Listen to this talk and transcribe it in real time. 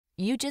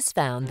You just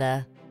found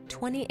the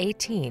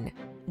 2018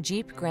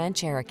 Jeep Grand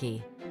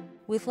Cherokee.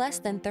 With less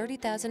than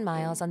 30,000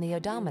 miles on the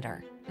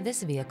odometer,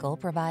 this vehicle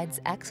provides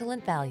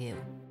excellent value.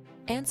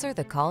 Answer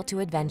the call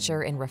to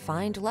adventure in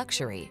refined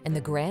luxury in the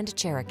Grand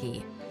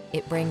Cherokee.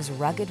 It brings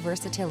rugged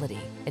versatility,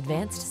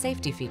 advanced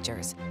safety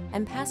features,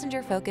 and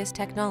passenger-focused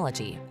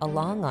technology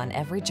along on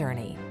every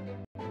journey.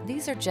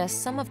 These are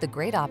just some of the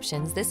great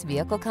options this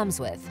vehicle comes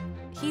with: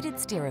 heated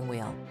steering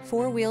wheel,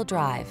 four-wheel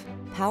drive,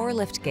 power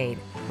liftgate,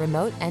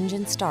 remote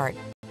engine start,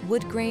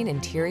 wood grain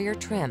interior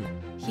trim,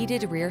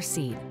 heated rear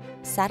seat,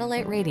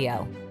 satellite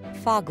radio,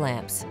 fog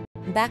lamps,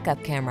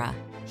 backup camera,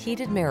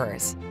 heated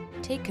mirrors.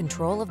 Take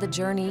control of the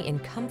journey in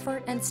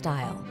comfort and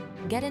style.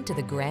 Get into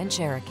the Grand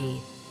Cherokee.